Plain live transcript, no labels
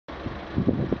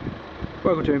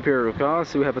Welcome to Imperial Cars.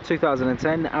 So we have a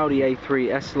 2010 Audi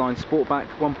A3 S-Line Sportback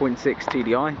 1.6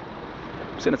 TDI. I'm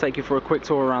just going to take you for a quick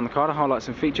tour around the car to highlight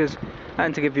some features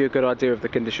and to give you a good idea of the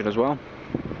condition as well.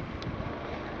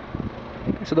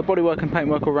 So the bodywork and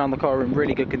paintwork all around the car are in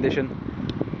really good condition.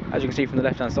 As you can see from the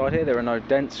left hand side here, there are no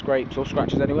dents, scrapes or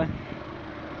scratches anywhere.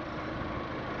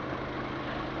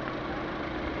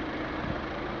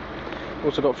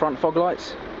 Also got front fog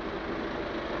lights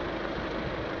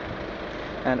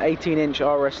and 18-inch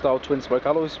RS style twin spoke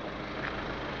alloys.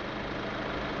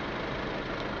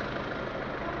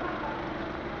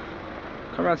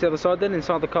 Come around to the other side then.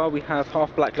 Inside the car we have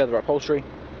half black leather upholstery.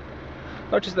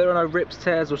 Notice there are no rips,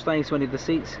 tears or stains to any of the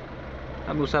seats,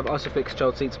 and we also have Isofix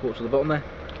child seat supports at the bottom there.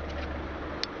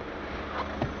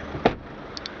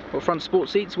 Got front sport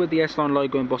seats with the S-Line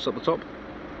logo embossed at the top.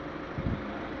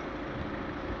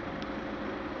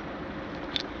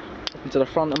 Into the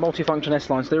front, a multi-function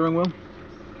S-Line steering wheel.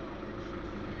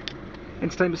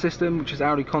 Entertainment system, which is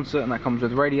Audi Concert, and that comes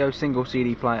with radio, single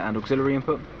CD player and auxiliary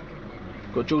input.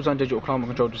 Got dual zone digital climate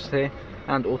control just here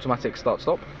and automatic start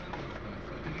stop.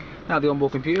 Now the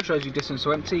onboard computer shows you distance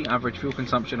to empty, average fuel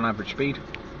consumption and average speed.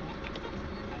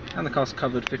 And the car's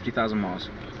covered 50,000 miles.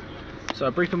 So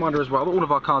a brief reminder as well, all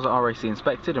of our cars are RAC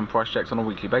inspected and price checked on a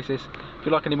weekly basis. If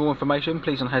you'd like any more information,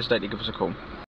 please don't hesitate to give us a call.